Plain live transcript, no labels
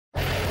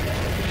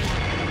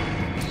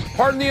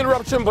Pardon the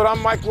interruption, but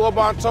I'm Mike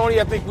Lobantoni.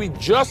 I think we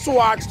just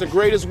watched the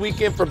greatest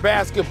weekend for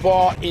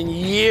basketball in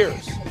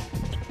years.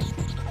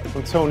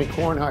 I'm Tony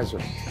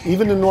Kornheiser.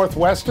 Even the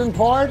Northwestern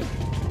part?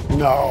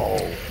 No,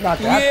 not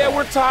that. Yeah, bad.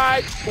 we're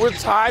tied. We're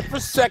tied for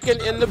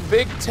second in the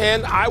Big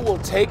Ten. I will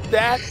take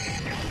that.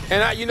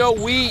 And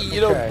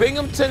Okay.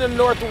 Binghamton and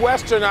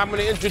Northwestern. I'm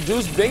going to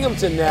introduce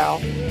Binghamton now.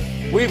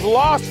 We've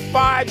lost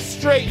 5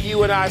 straight,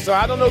 you and I. So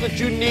I don't know that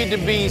you need to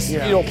be,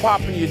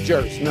 popping your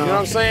jersey. No. You know what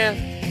I'm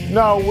saying?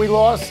 No, we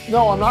lost.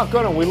 No, I'm not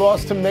going to. We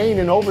lost to Maine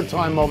in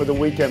overtime over the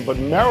weekend, but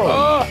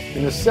Maryland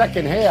in the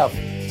second half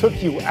took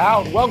you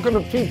out. Welcome to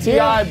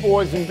PTI,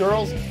 boys and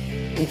girls.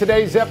 In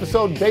today's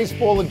episode,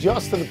 baseball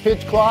adjusts to the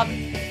pitch clock.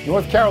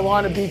 North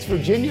Carolina beats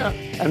Virginia,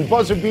 and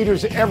buzzer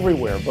beaters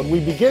everywhere. But we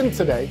begin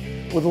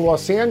today with the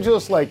Los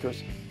Angeles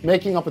Lakers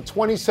making up a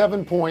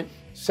 27-point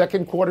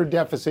second quarter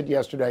deficit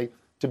yesterday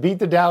to beat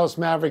the Dallas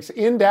Mavericks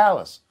in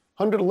Dallas,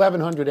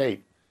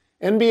 111-108.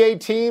 NBA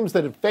teams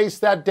that have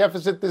faced that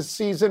deficit this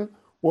season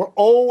were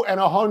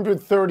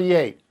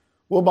 0-138.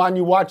 Wilbon,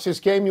 you watch this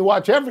game, you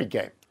watch every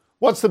game.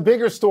 What's the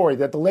bigger story,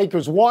 that the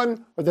Lakers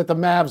won or that the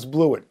Mavs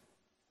blew it?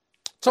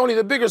 Tony,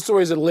 the bigger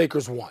story is that the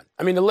Lakers won.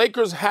 I mean, the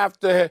Lakers have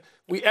to,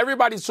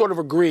 everybody sort of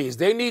agrees.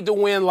 They need to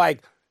win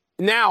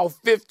now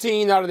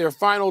 15 out of their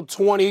final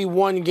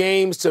 21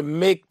 games to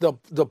make the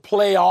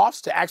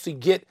playoffs, to actually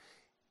get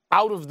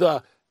out of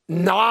the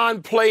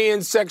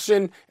non-play-in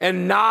section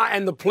and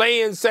the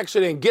play-in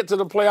section and get to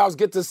the playoffs,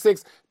 get to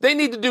 6. They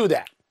need to do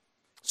that.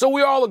 So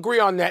we all agree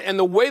on that. And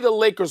the way the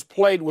Lakers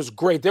played was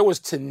great. There was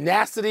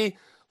tenacity.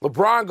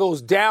 LeBron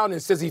goes down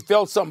and says he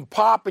felt something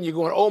pop, and you're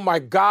going, oh, my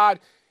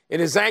God, in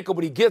his ankle.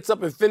 But he gets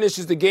up and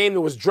finishes the game.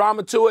 There was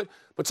drama to it.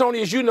 But,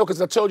 Tony, as you know,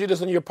 because I told you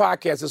this on your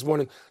podcast this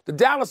morning, the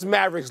Dallas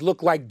Mavericks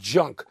look like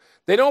junk.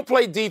 They don't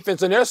play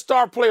defense, and their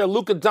star player,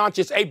 Luka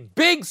Doncic, a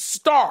big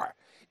star,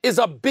 is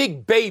a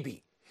big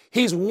baby.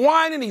 He's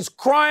whining, he's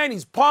crying,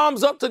 he's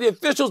palms up to the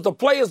officials. The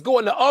players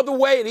going the other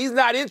way, and he's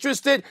not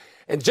interested.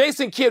 And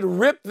Jason Kidd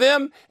ripped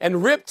them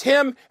and ripped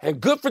him, and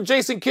good for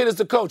Jason Kidd as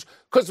the coach.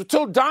 Because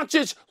until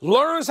Doncic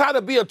learns how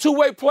to be a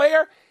two-way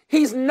player,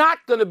 he's not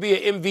going to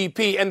be an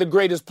MVP and the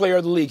greatest player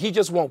of the league. He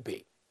just won't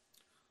be.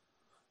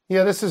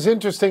 Yeah, this is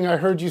interesting. I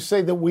heard you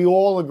say that we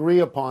all agree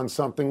upon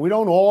something. We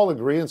don't all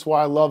agree. That's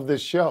why I love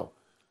this show.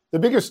 The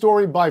biggest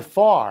story by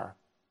far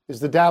is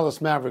the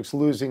Dallas Mavericks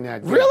losing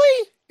that game.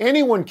 Really?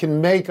 Anyone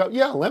can make up,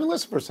 let me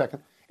listen for a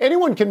second.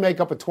 Anyone can make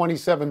up a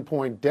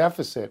 27-point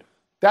deficit.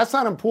 That's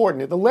not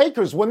important. The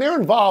Lakers, when they're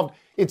involved,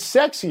 it's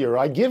sexier.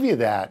 I give you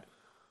that.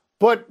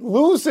 But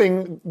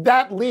losing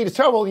that lead is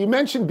terrible. You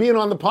mentioned being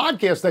on the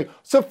podcast today.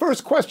 It's the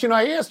first question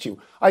I asked you.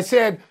 I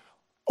said,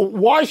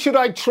 why should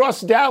I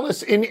trust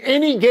Dallas in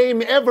any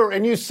game ever?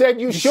 And you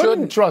said you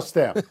shouldn't trust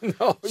them.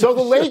 No, so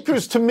the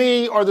Lakers, to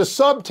me, are the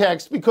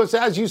subtext because,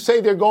 as you say,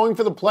 they're going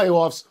for the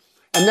playoffs.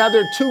 And now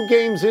they're 2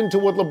 games into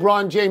what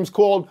LeBron James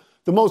called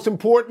the most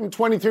important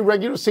 23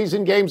 regular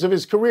season games of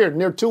his career,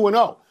 and they're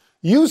 2-0.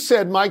 You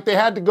said, Mike, they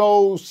had to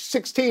go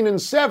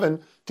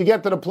 16-7 to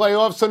get to the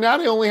playoffs, so now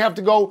they only have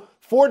to go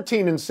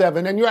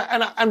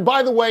 14-7. And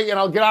by the way, and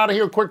I'll get out of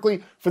here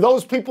quickly, for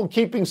those people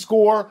keeping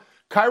score,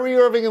 Kyrie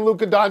Irving and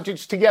Luka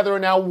Doncic together are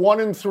now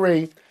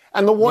 1-3,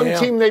 and the one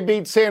team they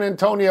beat, San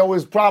Antonio,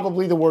 is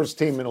probably the worst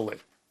team in the league.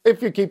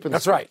 If you're keeping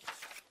That's score. right.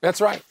 That's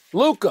right.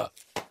 Luka.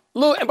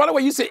 And by the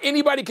way, you said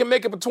anybody can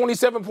make up a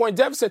 27-point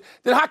deficit.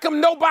 Then how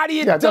come nobody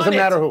had done it? Yeah, it doesn't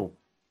matter who.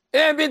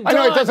 I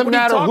know it doesn't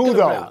matter who,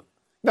 though. About?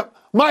 No,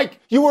 Mike,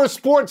 you were a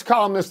sports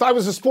columnist. I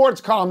was a sports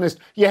columnist.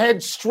 You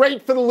head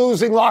straight for the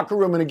losing locker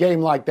room in a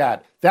game like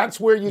that. That's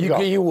where you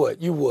go. You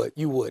would.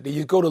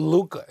 You go to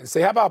Luka and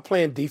say, how about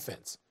playing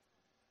defense?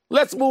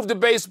 Let's move to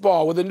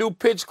baseball, where the new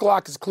pitch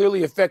clock is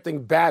clearly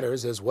affecting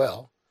batters as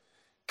well.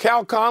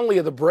 Cal Conley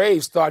of the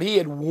Braves thought he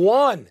had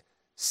won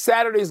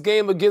Saturday's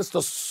game against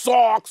the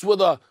Sox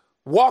with a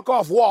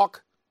walk-off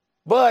walk,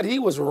 but he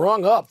was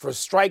rung up for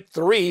strike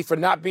 3 for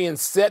not being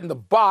set in the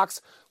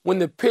box when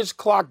the pitch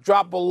clock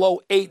dropped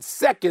below 8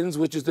 seconds,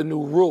 which is the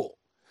new rule.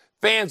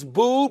 Fans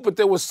booed, but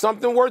there was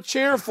something worth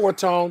cheering for,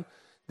 Tone.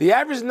 The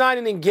average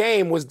 9-inning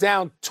game was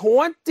down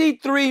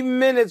 23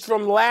 minutes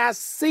from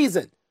last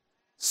season.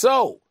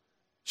 So,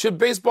 should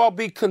baseball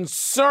be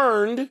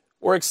concerned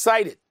or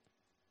excited?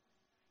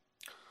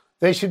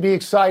 They should be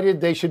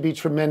excited. They should be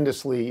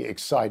tremendously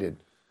excited.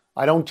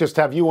 I don't just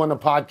have you on the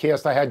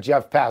podcast. I had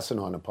Jeff Passan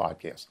on the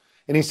podcast.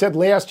 And he said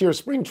last year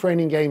spring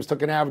training games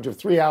took an average of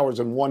 3 hours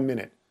and 1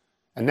 minute.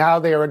 And now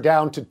they are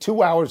down to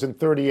 2 hours and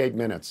 38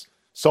 minutes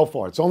so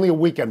far. It's only a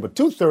weekend, but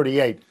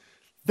 2:38,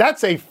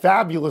 that's a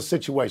fabulous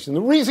situation.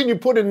 The reason you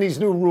put in these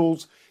new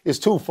rules is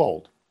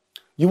twofold.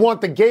 You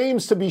want the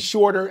games to be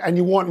shorter and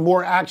you want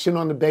more action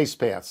on the base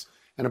paths.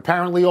 And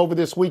apparently over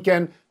this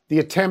weekend, the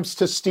attempts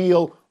to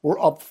steal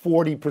were up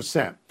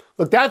 40%.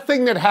 Look, that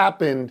thing that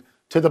happened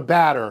to the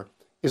batter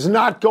is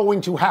not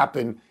going to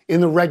happen in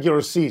the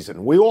regular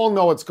season. We all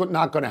know it's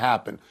not going to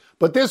happen.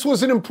 But this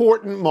was an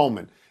important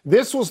moment.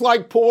 This was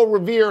like Paul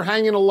Revere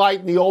hanging a light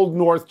in the Old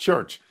North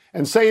Church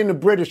and saying the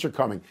British are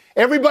coming.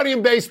 Everybody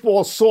in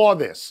baseball saw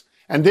this.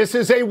 And this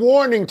is a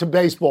warning to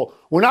baseball.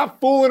 We're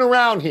not fooling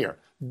around here.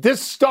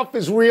 This stuff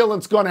is real and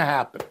it's going to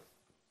happen.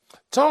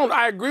 Tone,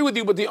 I agree with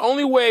you, but the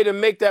only way to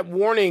make that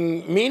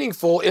warning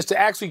meaningful is to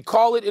actually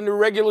call it in the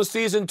regular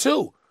season,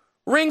 too.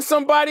 Ring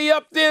somebody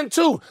up then,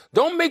 too.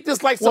 Don't make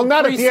this like some preseason.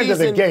 Well, not at the end of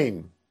the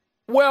game.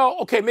 Well,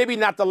 okay, maybe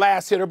not the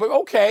last hitter, but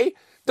okay.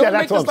 Don't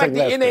make this like the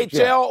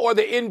NHL or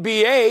the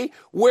NBA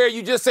where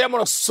you just say, I'm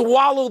going to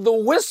swallow the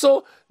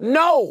whistle.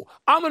 No,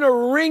 I'm going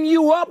to ring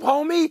you up,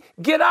 homie.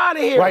 Get out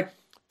of here. Right.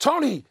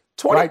 Tony,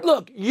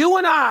 look, you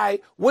and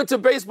I went to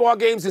baseball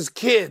games as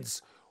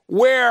kids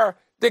where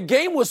the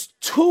game was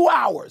 2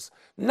 hours,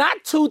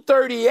 not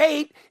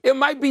 2:38. It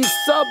might be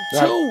sub 2.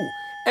 Right.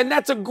 And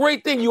that's a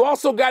great thing. You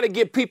also got to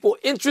get people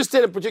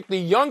interested, and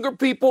particularly younger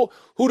people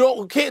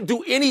who can't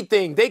do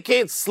anything. They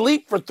can't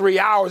sleep for 3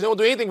 hours. They don't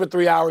do anything for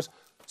 3 hours.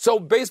 So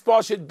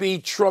baseball should be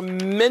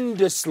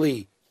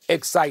tremendously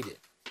excited.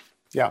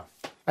 Yeah.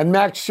 And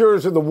Max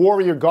Scherzer, the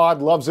Warrior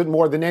God, loves it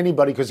more than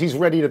anybody because he's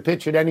ready to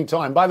pitch at any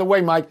time. By the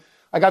way, Mike,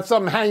 I got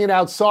something hanging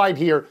outside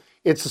here.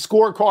 It's a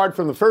scorecard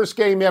from the first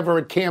game ever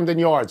at Camden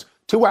Yards.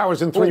 2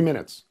 hours and 3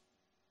 minutes.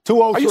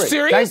 2:03. Are you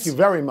serious? Thank you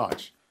very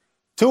much.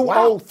 2:03.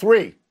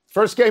 Wow.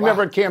 First game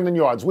ever at Camden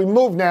Yards. We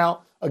move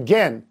now,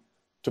 again,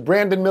 to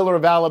Brandon Miller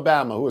of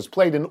Alabama, who has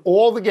played in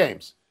all the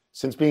games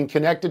since being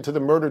connected to the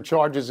murder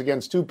charges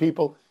against 2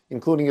 people,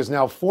 including his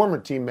now former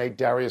teammate,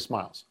 Darius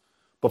Miles.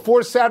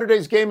 Before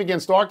Saturday's game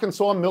against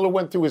Arkansas, Miller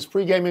went through his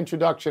pregame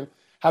introduction,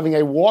 having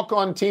a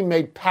walk-on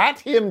teammate pat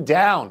him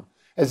down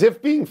as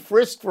if being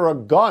frisked for a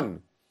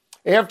gun.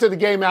 After the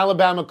game,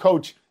 Alabama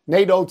coach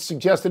Nate Oates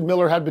suggested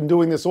Miller had been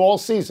doing this all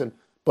season,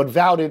 but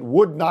vowed it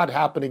would not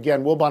happen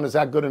again. Wilbon, is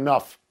that good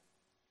enough?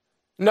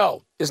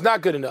 No, it's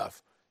not good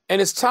enough.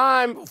 And it's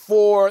time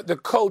for the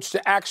coach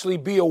to actually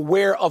be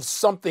aware of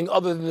something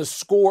other than the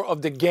score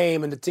of the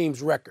game and the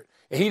team's record.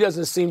 And he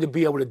doesn't seem to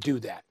be able to do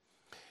that.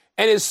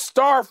 And his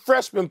star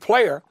freshman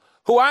player,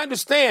 who I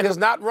understand has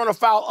not run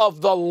afoul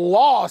of the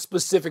law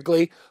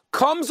specifically,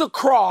 comes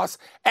across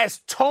as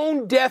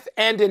tone deaf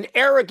and an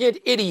arrogant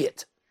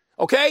idiot.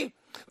 Okay?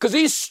 Because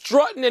he's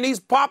strutting and he's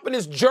popping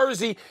his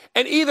jersey,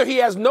 and either he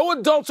has no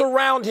adults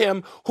around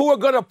him who are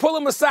going to pull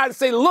him aside and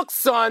say, look,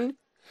 son,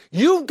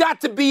 you've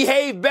got to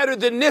behave better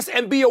than this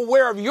and be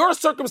aware of your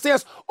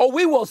circumstance, or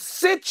we will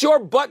sit your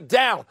butt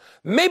down,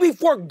 maybe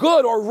for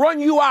good, or run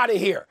you out of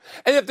here.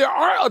 And if there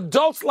are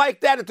adults like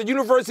that at the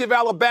University of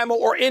Alabama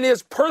or in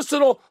his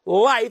personal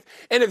life,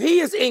 and if he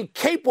is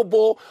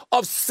incapable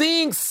of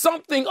seeing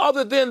something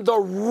other than the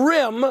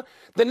rim,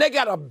 then they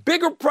got a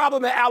bigger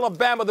problem at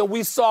Alabama than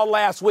we saw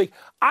last week.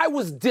 I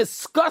was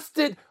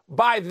disgusted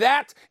by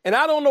that, and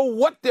I don't know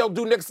what they'll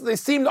do next. They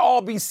seem to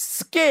all be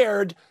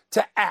scared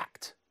to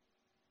act.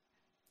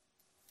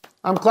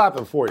 I'm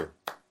clapping for you.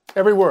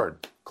 Every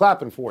word.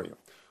 Clapping for you.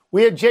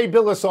 We had Jay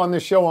Billis on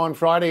this show on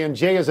Friday, and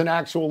Jay is an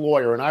actual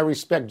lawyer, and I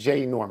respect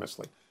Jay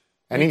enormously.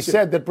 And he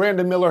said that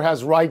Brandon Miller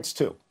has rights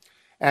too.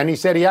 And he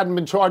said he hadn't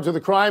been charged with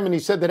a crime, and he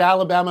said that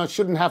Alabama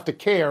shouldn't have to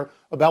care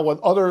about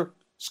what other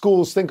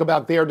schools think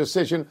about their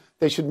decision.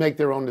 They should make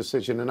their own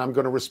decision. And I'm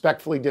going to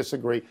respectfully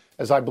disagree,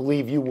 as I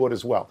believe you would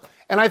as well.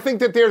 And I think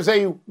that there's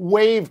a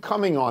wave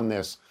coming on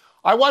this.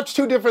 I watched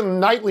 2 different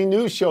nightly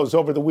news shows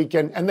over the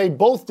weekend, and they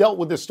both dealt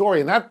with this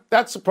story, and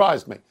that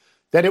surprised me,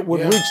 that it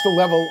would reach the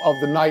level of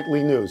the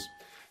nightly news.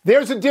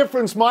 There's a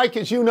difference, Mike,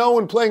 as you know,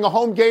 in playing a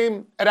home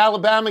game at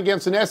Alabama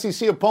against an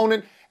SEC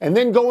opponent and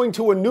then going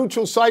to a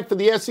neutral site for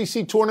the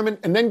SEC tournament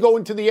and then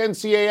going to the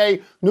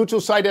NCAA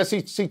neutral site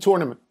SEC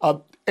tournament,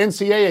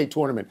 NCAA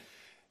tournament.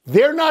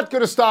 They're not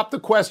going to stop the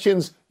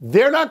questions.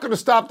 They're not going to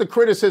stop the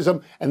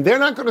criticism, and they're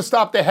not going to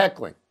stop the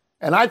heckling.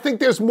 And I think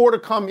there's more to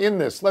come in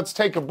this. Let's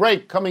take a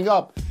break. Coming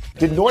up,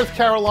 did North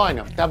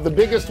Carolina have the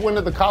biggest win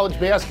of the college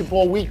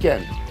basketball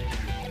weekend?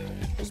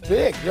 It's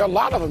big. There are a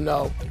lot of them,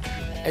 though.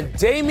 And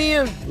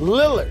Damian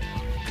Lillard,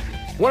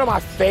 one of my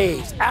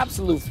faves,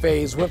 absolute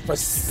faves, went for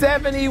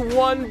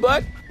 71,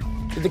 but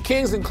did the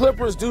Kings and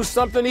Clippers do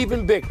something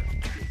even bigger?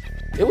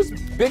 It was a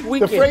big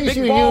weekend. The phrase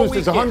you used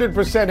is weekend.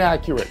 100%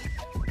 accurate.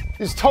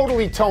 It's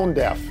totally tone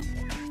deaf.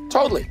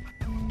 Totally.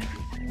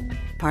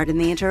 Pardon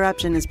the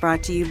Interruption is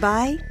brought to you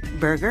by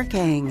Burger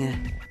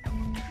King.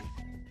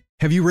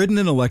 Have you ridden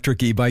an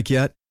electric e-bike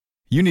yet?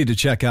 You need to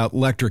check out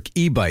Lectric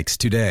E-Bikes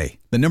today,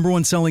 the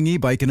 #1 selling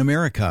e-bike in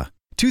America.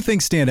 2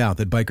 things stand out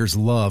that bikers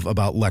love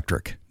about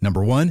Lectric.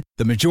 Number 1,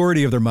 the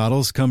majority of their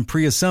models come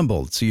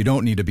pre-assembled, so you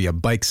don't need to be a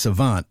bike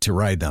savant to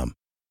ride them.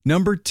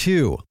 Number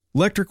 2,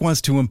 Lectric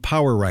wants to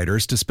empower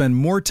riders to spend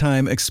more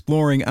time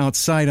exploring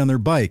outside on their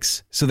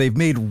bikes, so they've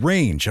made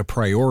range a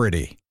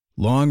priority.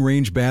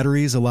 Long-range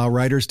batteries allow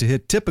riders to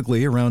hit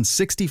typically around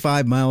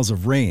 65 miles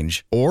of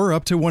range or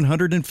up to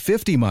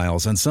 150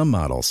 miles on some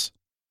models.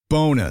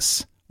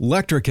 Bonus,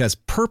 Lectric has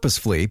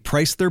purposefully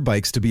priced their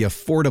bikes to be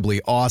affordably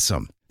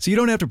awesome, so you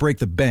don't have to break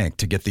the bank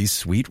to get these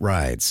sweet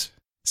rides.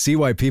 See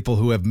why people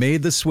who have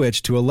made the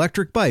switch to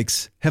electric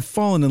bikes have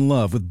fallen in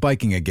love with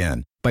biking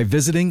again by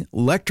visiting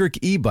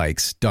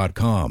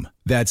lectricebikes.com.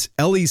 That's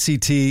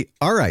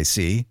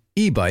LECTRIC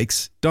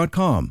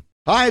ebikes.com.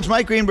 Hi, it's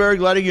Mike Greenberg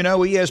letting you know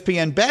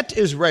ESPN Bet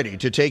is ready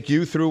to take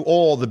you through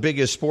all the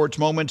biggest sports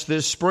moments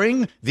this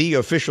spring. The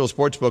official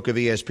sportsbook of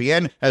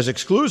ESPN has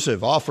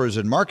exclusive offers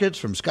and markets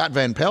from Scott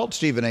Van Pelt,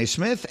 Stephen A.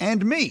 Smith,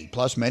 and me,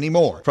 plus many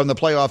more. From the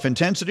playoff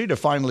intensity to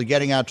finally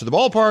getting out to the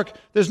ballpark,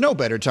 there's no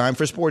better time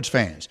for sports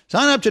fans.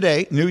 Sign up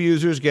today. New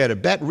users get a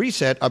bet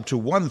reset up to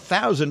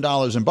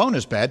 $1,000 in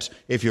bonus bets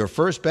if your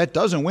first bet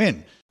doesn't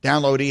win.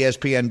 Download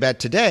ESPN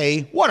Bet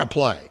today. What a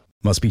play.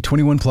 Must be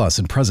 21 plus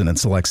and present in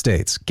select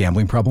states.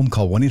 Gambling problem?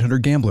 Call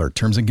 1-800-GAMBLER.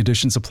 Terms and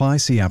conditions apply.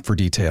 See app for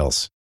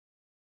details.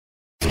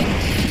 We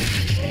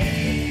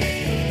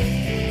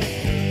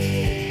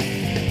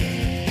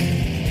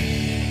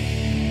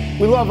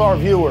love our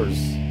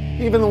viewers,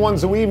 even the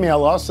ones who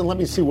email us. And let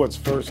me see what's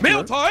first.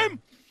 Mail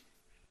time!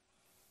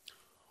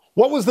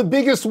 What was the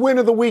biggest win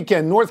of the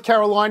weekend? North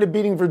Carolina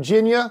beating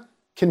Virginia,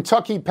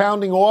 Kentucky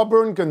pounding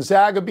Auburn,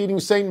 Gonzaga beating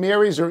St.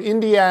 Mary's, or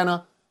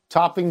Indiana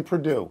topping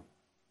Purdue?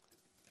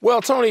 Well,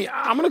 Tony,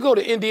 I'm going to go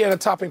to Indiana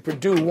topping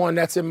Purdue. One,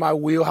 that's in my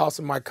wheelhouse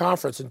in my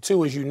conference. And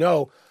two, as you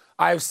know,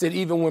 I have said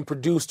even when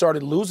Purdue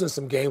started losing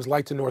some games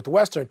like to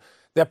Northwestern,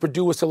 that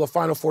Purdue was still a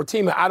Final Four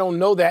team. And I don't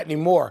know that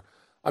anymore.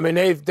 I mean,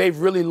 they've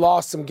really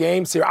lost some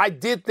games here. I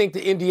did think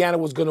that Indiana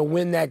was going to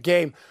win that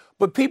game.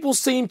 But people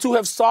seem to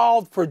have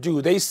solved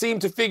Purdue. They seem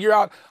to figure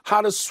out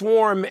how to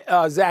swarm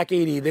Zach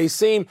Edey. They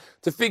seem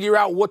to figure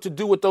out what to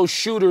do with those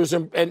shooters,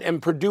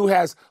 and Purdue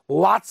has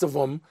lots of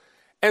them.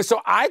 And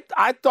so I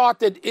thought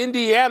that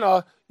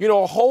Indiana,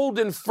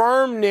 holding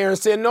firm there and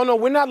saying, no,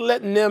 we're not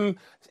letting them,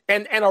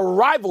 and a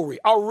rivalry,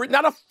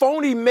 not a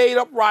phony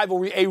made-up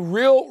rivalry, a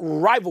real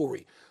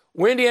rivalry,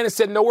 where Indiana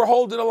said, no, we're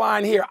holding the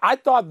line here. I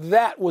thought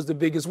that was the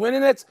biggest win,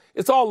 and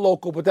it's all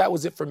local, but that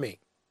was it for me.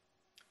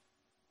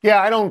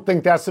 Yeah, I don't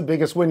think that's the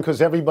biggest win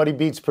because everybody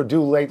beats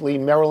Purdue lately.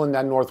 Maryland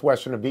and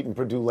Northwestern have beaten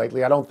Purdue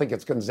lately. I don't think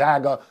it's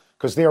Gonzaga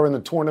because they're in the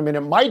tournament.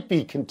 It might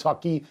be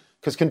Kentucky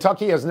because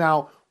Kentucky has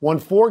now won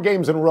 4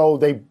 games in a row.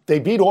 They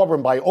beat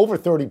Auburn by over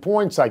 30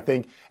 points, I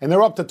think, and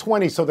they're up to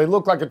 20, so they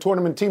look like a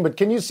tournament team. But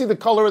can you see the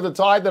color of the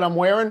tie that I'm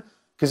wearing?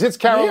 Because it's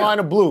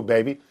Carolina blue,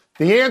 baby.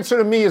 The answer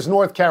to me is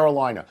North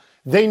Carolina.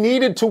 They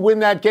needed to win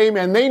that game,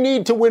 and they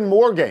need to win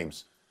more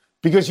games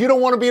because you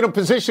don't want to be in a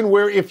position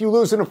where if you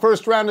lose in the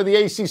first round of the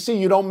ACC,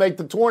 you don't make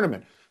the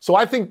tournament. So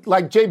I think,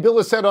 like Jay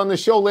Billis said on the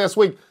show last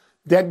week,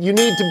 that you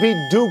need to beat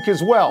Duke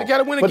as well. They got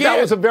to win again. But that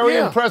was a very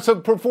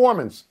impressive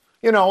performance.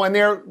 And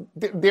they're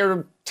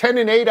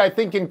 10-8, I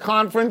think, in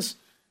conference,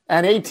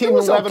 and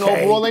 18-11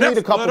 overall. They need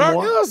a couple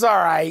more. It was all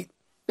right.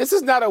 This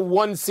is not a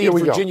one-seed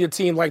Virginia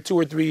team like 2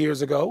 or 3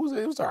 years ago.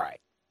 It was all right.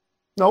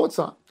 No, it's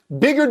not.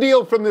 Bigger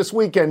deal from this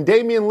weekend.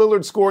 Damian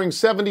Lillard scoring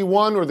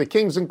 71 or the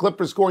Kings and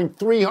Clippers scoring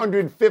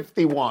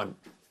 351.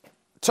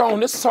 Tone,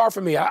 this is hard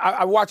for me.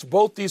 I watched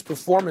both these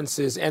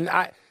performances, and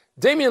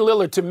Damian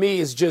Lillard, to me,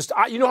 is just,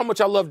 you know how much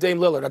I love Dame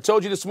Lillard. I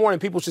told you this morning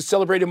people should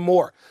celebrate him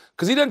more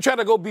because he doesn't try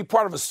to go be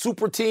part of a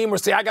super team or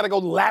say, I got to go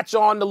latch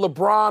on to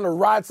LeBron or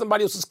ride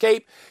somebody else's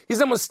cape. He's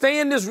going to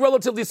stay in this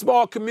relatively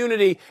small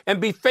community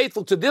and be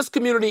faithful to this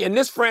community and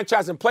this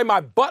franchise and play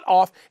my butt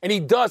off, and he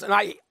does, and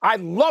I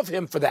love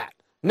him for that.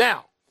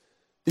 Now,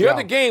 the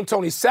other game,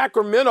 Tony,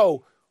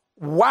 Sacramento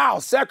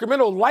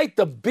light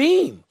the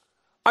beam.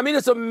 I mean,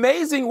 it's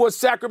amazing what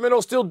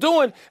Sacramento's still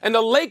doing, and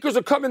the Lakers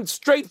are coming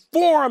straight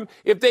for him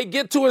if they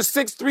get to a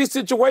 6-3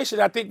 situation.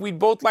 I think we'd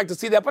both like to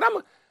see that, but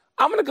I'm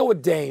going to go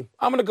with Dame.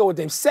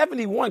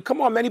 71. Come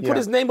on, man. He put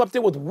his name up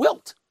there with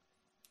Wilt.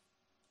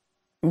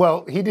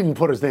 Well, he didn't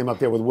put his name up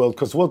there with Wilt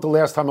because Wilt, the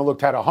last time I looked,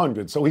 had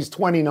 100. So he's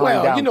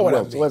 29 down to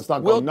Wilt. So let's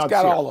not go nuts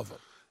got here. all of them.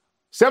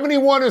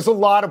 71 is a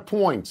lot of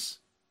points.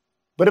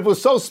 But if it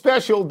was so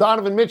special,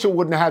 Donovan Mitchell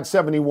wouldn't have had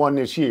 71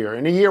 this year,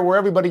 in a year where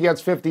everybody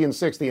gets 50 and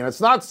 60. And it's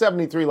not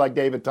 73 like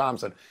David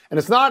Thompson. And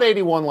it's not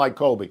 81 like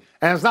Kobe.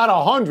 And it's not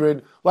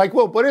 100 like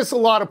Wilt. But it's a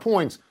lot of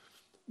points.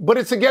 But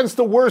it's against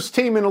the worst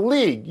team in the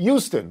league,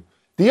 Houston.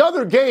 The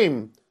other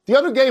game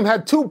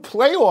had 2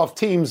 playoff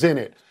teams in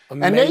it.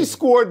 Amazing. And they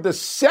scored the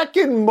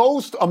second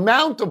most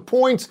amount of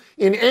points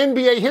in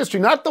NBA history.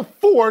 Not the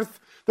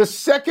fourth, the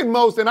second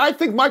most. And I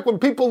think, Mike, when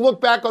people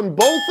look back on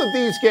both of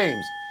these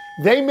games,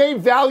 they may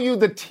value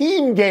the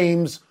team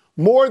games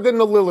more than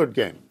the Lillard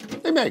game.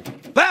 They may.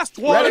 Last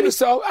one. Maybe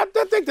so. I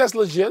think that's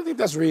legit. I think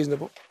that's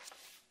reasonable.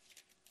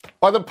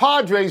 Are the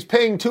Padres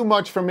paying too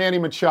much for Manny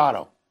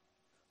Machado?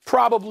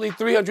 Probably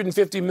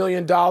 $350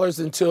 million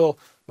until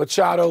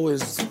Machado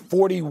is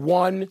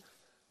 41.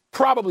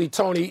 Probably,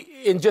 Tony,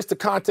 in just the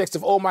context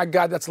of, oh, my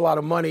God, that's a lot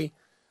of money.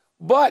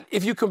 But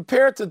if you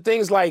compare it to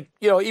things like,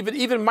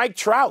 even Mike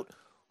Trout,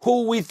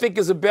 who we think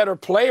is a better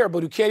player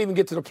but who can't even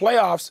get to the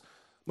playoffs,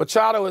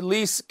 Machado at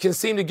least can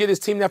seem to get his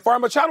team that far.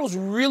 Machado's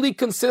really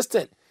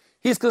consistent.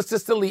 He's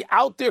consistently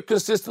out there,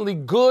 consistently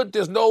good.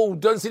 Doesn't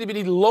seem to be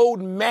any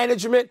load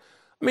management.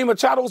 I mean,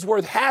 Machado's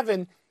worth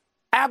having.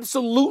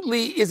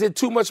 Absolutely, is it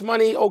too much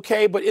money?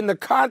 Okay, but in the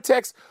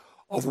context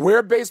of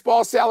where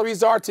baseball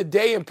salaries are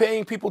today and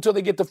paying people till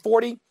they get to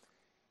 40,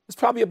 it's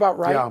probably about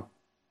right. Yeah.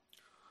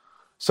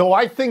 So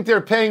I think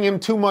they're paying him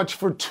too much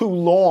for too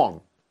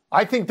long.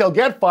 I think they'll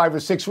get 5 or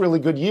 6 really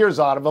good years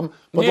out of them.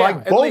 But Yeah, like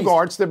at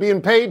Bogarts, they're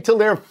being paid till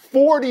they're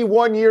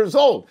 41 years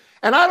old.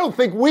 And I don't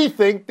think we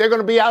think they're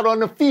going to be out on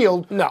the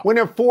field when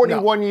they're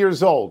 41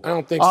 years old. I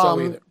don't think so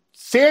either.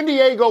 San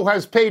Diego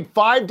has paid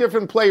 5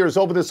 different players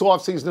over this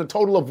offseason a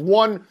total of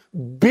 $1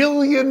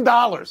 billion.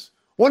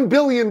 $1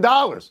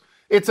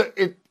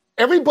 billion.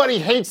 Everybody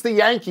hates the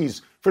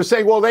Yankees for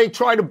saying, well, they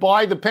try to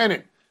buy the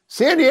pennant.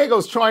 San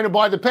Diego's trying to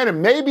buy the pennant.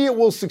 Maybe it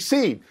will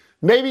succeed.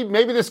 Maybe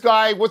this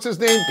guy, what's his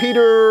name,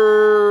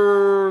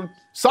 Peter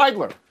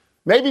Seidler.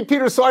 Maybe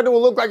Peter Seidler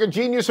will look like a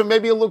genius, or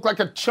maybe he'll look like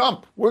a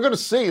chump. We're going to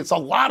see. It's a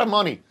lot of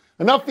money.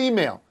 Enough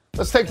email.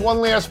 Let's take one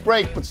last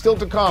break, but still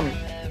to come,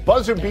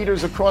 buzzer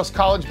beaters across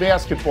college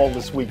basketball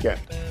this weekend.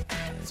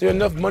 Is there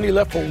enough money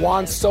left for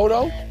Juan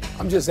Soto?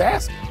 I'm just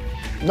asking.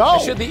 No.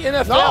 And should the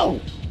NFL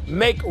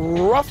make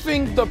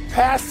roughing the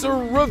passer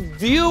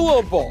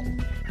reviewable?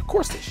 Of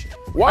course they should.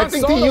 I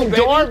think the Yu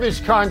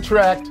Darvish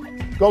contract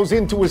goes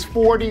into his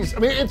 40s. I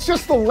mean, it's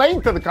just the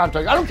length of the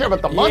contract. I don't care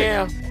about the money.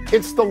 Yeah.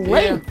 It's the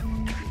length. Yeah.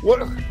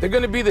 What? They're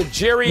going to be the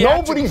geriatric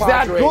Nobody's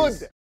Padres.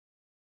 that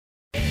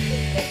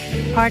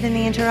good. Pardon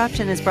the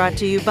Interruption is brought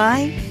to you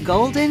by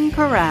Golden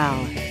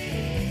Corral.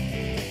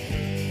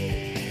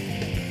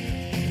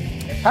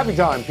 Happy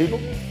time, people.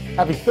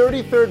 Happy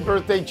 33rd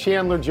birthday,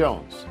 Chandler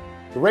Jones.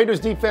 The Raiders'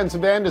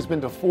 defensive end has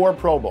been to 4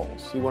 Pro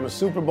Bowls. He won a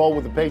Super Bowl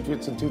with the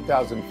Patriots in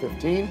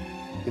 2015.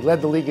 He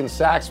led the league in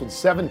sacks with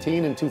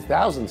 17 in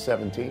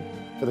 2017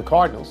 for the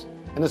Cardinals.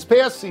 And this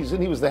past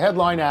season, he was the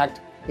headline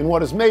act in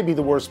what is maybe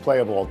the worst play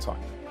of all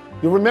time.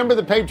 You'll remember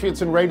the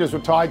Patriots and Raiders were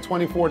tied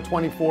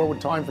 24-24 with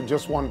time for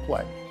just one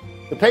play.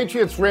 The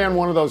Patriots ran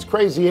one of those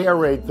crazy air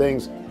raid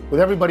things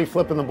with everybody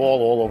flipping the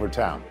ball all over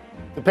town.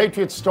 The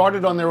Patriots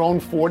started on their own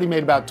 40,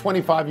 made about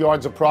 25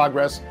 yards of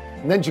progress,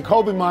 and then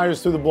Jacoby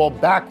Myers threw the ball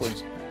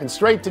backwards and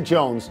straight to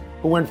Jones,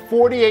 who went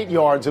 48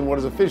 yards in what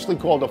is officially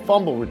called a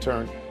fumble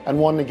return and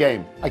won the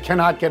game. I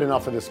cannot get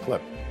enough of this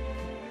clip.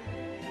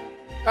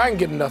 I can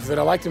get enough of it.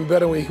 I liked him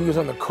better when he was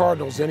on the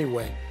Cardinals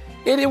anyway.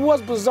 It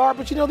was bizarre,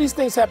 but these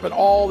things happen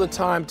all the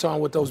time,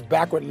 Tom, with those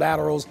backward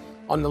laterals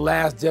on the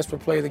last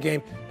desperate play of the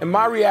game. And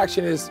my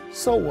reaction is,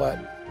 so what?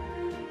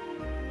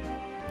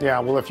 Yeah,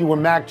 well, if you were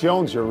Mac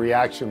Jones, your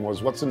reaction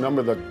was, what's the number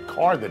of the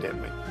car that hit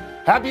me?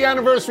 Happy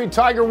anniversary,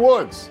 Tiger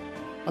Woods.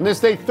 On this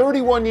day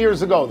 31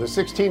 years ago, the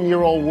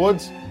 16-year-old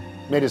Woods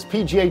made his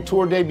PGA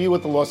Tour debut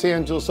at the Los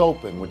Angeles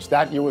Open, which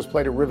that year was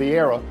played at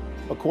Riviera,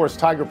 a course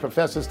Tiger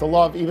professes to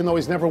love, even though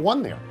he's never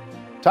won there.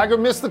 Tiger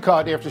missed the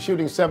cut after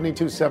shooting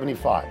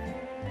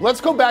 72-75.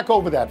 Let's go back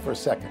over that for a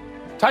second.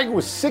 Tiger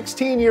was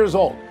 16 years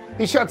old.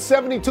 He shot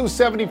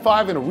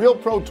 72-75 in a real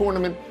pro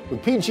tournament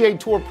with PGA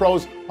Tour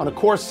pros on a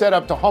course set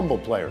up to humble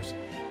players.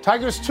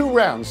 Tiger's 2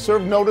 rounds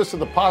served notice of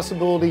the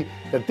possibility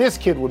that this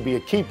kid would be a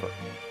keeper.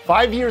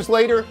 5 years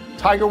later,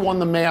 Tiger won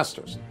the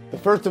Masters, the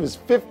first of his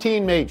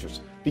 15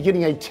 majors,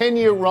 beginning a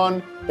 10-year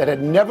run that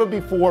had never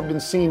before been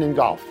seen in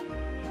golf.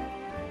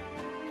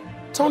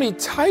 Tony,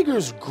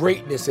 Tiger's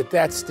greatness at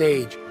that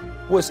stage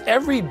was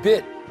every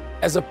bit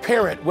as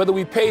apparent, whether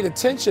we paid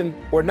attention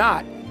or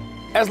not,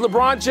 as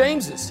LeBron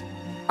James's.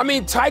 I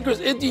mean,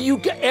 Tiger's,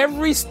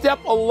 every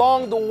step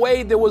along the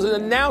way, there was an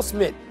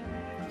announcement.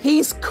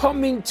 He's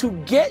coming to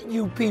get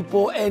you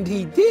people, and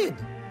he did.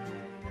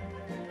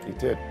 He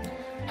did.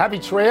 Happy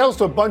trails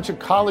to a bunch of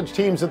college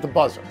teams at the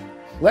buzzer.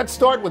 Let's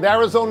start with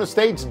Arizona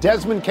State's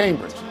Desmond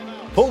Cambridge.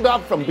 Pulled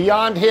up from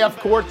beyond half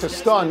court to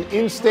stun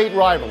in-state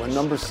rival and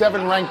number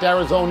 7 ranked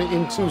Arizona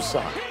in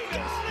Tucson.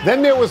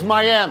 Then there was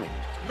Miami,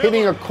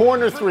 hitting a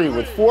corner 3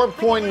 with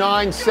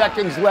 4.9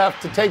 seconds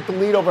left to take the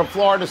lead over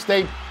Florida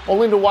State,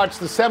 only to watch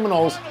the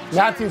Seminoles,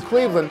 Matthew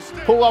Cleveland,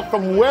 pull up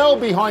from well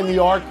behind the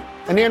arc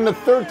and hand the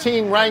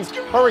 13-ranked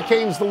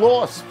Hurricanes the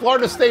loss.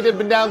 Florida State had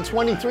been down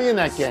 23 in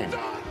that game.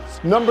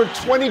 Number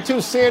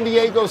 22 San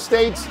Diego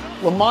State's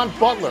Lamont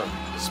Butler,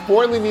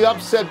 spoiling the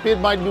upset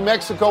bid by New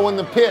Mexico in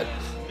the pit.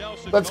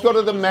 Let's go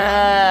to the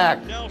MAC.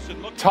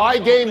 Tie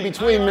game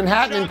between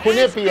Manhattan and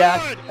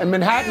Quinnipiac, and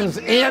Manhattan's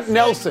Ant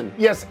Nelson,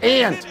 yes,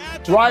 Ant,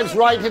 drives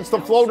right, hits the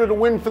floater to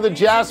win for the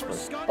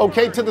Jaspers.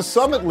 Okay, to the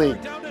Summit League.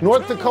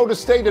 North Dakota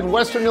State and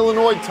Western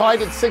Illinois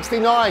tied at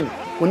 69,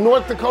 when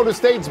North Dakota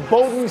State's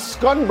Bowden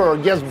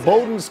Scunberg, yes,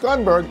 Bowden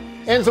Scunberg,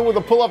 ends it with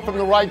a pull-up from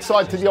the right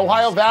side to the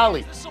Ohio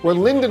Valley, where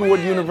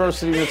Lindenwood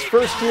University, in its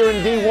first year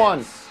in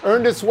D1,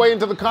 earned its way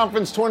into the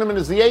conference tournament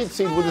as the 8th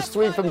seed with his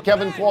 3 from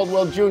Kevin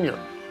Caldwell Jr.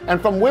 And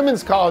from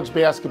women's college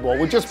basketball,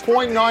 with just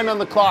 .9 on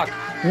the clock,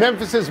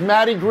 Memphis's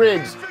Maddie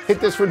Griggs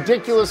hit this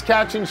ridiculous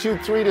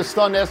catch-and-shoot 3 to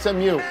stun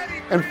SMU.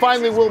 And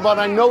finally, Wilbon,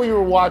 I know you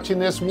were watching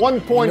this,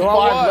 1.5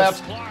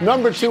 left,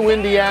 number 2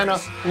 Indiana,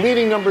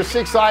 leading number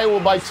 6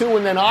 Iowa by 2,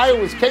 and then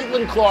Iowa's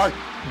Caitlin Clark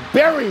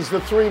buries the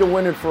 3 to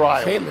win it for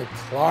Iowa.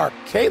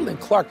 Caitlin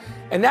Clark.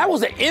 And that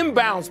was an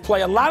inbounds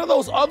play. A lot of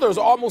those others,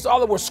 almost all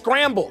of them, were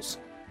scrambles.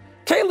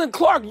 Caitlin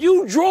Clark,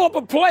 you draw up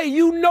a play.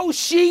 You know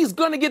she's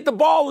going to get the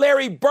ball,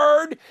 Larry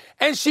Bird,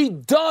 and she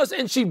does,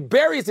 and she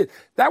buries it.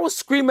 That was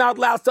scream out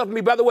loud stuff to me.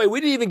 By the way, we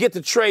didn't even get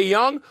to Trae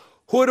Young,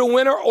 who the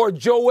winner, or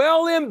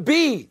Joel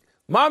Embiid,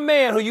 my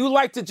man, who you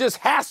like to just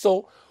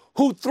hassle,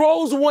 who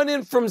throws one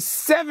in from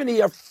 70,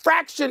 a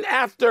fraction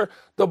after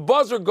the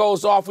buzzer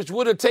goes off, which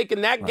would have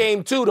taken that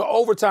game, too, to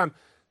overtime.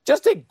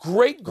 Just a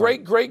great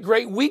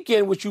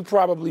weekend, which you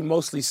probably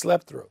mostly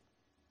slept through.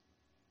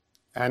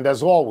 And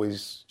as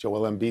always,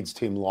 Joel Embiid's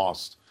team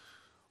lost.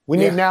 We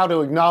need now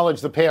to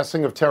acknowledge the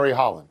passing of Terry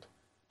Holland.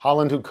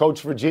 Holland, who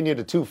coached Virginia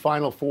to 2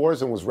 Final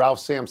Fours and was Ralph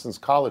Sampson's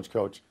college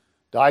coach,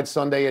 died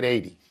Sunday at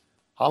 80.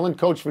 Holland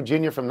coached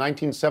Virginia from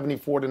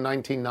 1974 to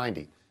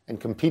 1990 and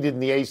competed in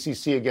the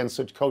ACC against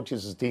such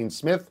coaches as Dean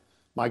Smith,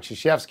 Mike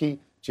Krzyzewski,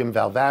 Jim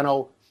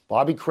Valvano,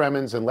 Bobby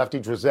Cremins, and Lefty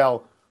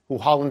Driesell, who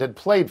Holland had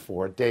played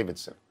for at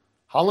Davidson.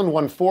 Holland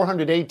won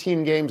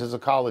 418 games as a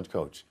college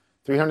coach,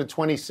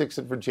 326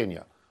 at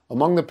Virginia.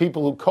 Among the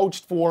people who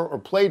coached for or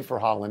played for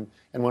Holland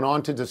and went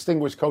on to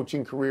distinguished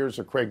coaching careers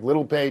are Craig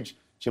Littlepage,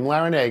 Jim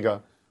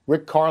Larinaga,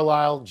 Rick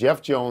Carlisle,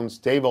 Jeff Jones,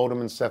 Dave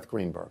Odom, and Seth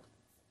Greenberg.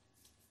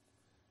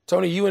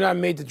 Tony, you and I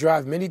made the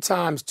drive many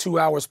times, 2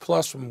 hours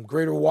plus, from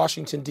Greater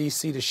Washington,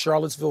 D.C. to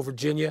Charlottesville,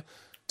 Virginia,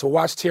 to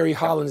watch Terry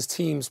Holland's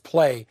teams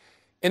play.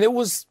 And it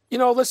was,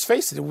 let's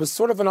face it was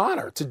sort of an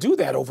honor to do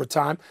that over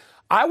time.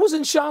 I was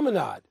in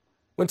Chaminade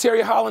when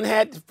Terry Holland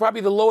had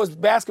probably the lowest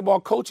basketball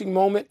coaching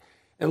moment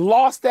and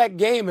lost that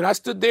game. And I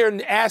stood there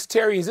and asked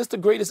Terry, is this the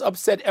greatest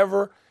upset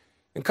ever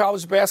in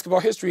college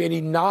basketball history? And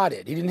he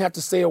nodded. He didn't have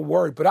to say a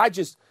word. But I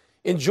just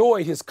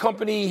enjoyed his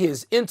company,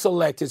 his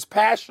intellect, his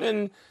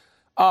passion,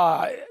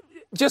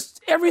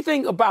 just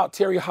everything about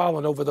Terry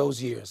Holland over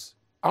those years.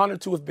 Honored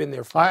to have been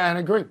there for him. I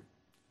agree.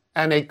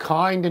 And a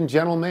kind and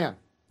gentle man.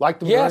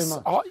 Liked him yes,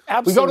 very much.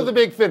 Absolutely. We go to the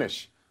big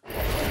finish.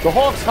 The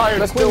Hawks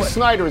hired Quinn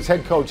Snyder as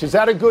head coach. Is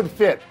that a good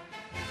fit?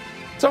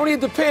 Tony,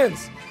 it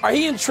depends. Are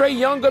he and Trae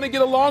Young going to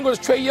get along, or is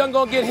Trae Young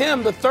going to get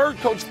him, the third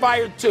coach,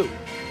 fired too?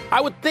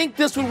 I would think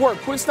this would work.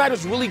 Quinn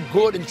Snyder's really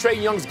good, and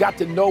Trae Young's got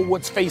to know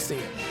what's facing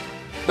him.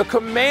 The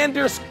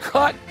Commanders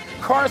cut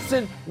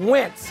Carson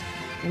Wentz.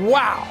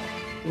 Wow.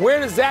 Where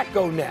does that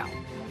go now?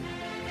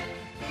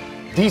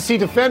 DC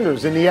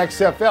Defenders in the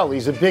XFL.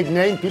 He's a big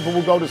name. People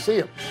will go to see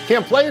him.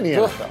 Can't play in the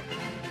NFL.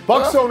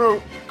 Bucks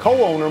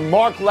co-owner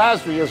Mark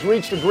Lasry has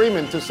reached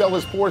agreement to sell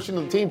his portion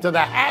of the team to the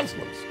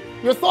Haslams.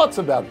 Your thoughts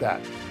about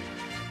that?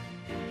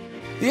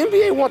 The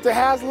NBA want the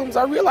Haslams.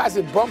 I realize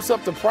it bumps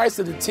up the price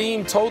of the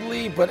team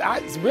totally, but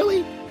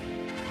really?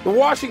 The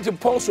Washington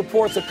Post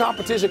reports the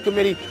competition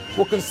committee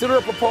will consider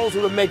a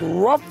proposal to make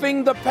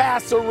roughing the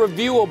passer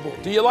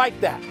reviewable. Do you like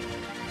that?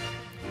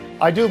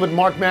 I do, but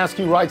Mark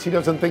Maskey writes he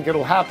doesn't think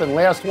it'll happen.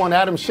 Last one,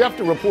 Adam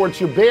Schefter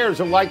reports your Bears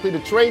are likely to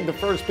trade the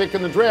first pick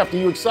in the draft. Are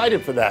you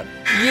excited for that?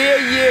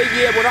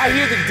 Yeah. When I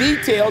hear the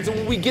details and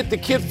when we get the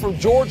kid from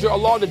Georgia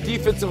along the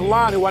defensive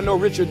line, who I know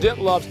Richard Dent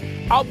loves,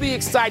 I'll be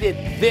excited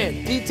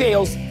then.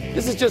 Details,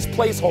 this is just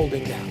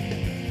placeholding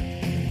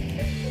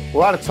now.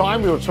 We're out of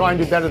time. We will try and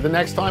do better the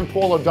next time.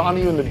 Paul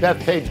O'Donoghue and the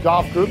Bethpage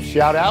Golf Group,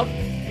 shout out.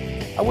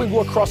 I wouldn't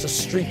go across the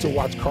street to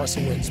watch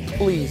Carson Wentz.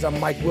 Please, I'm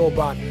Mike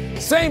Wilbon.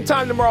 Same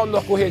time tomorrow,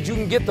 Knuckleheads. You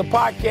can get the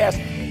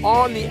podcast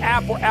on the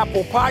Apple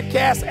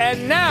Podcast.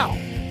 And now,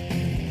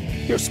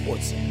 here's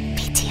Sports.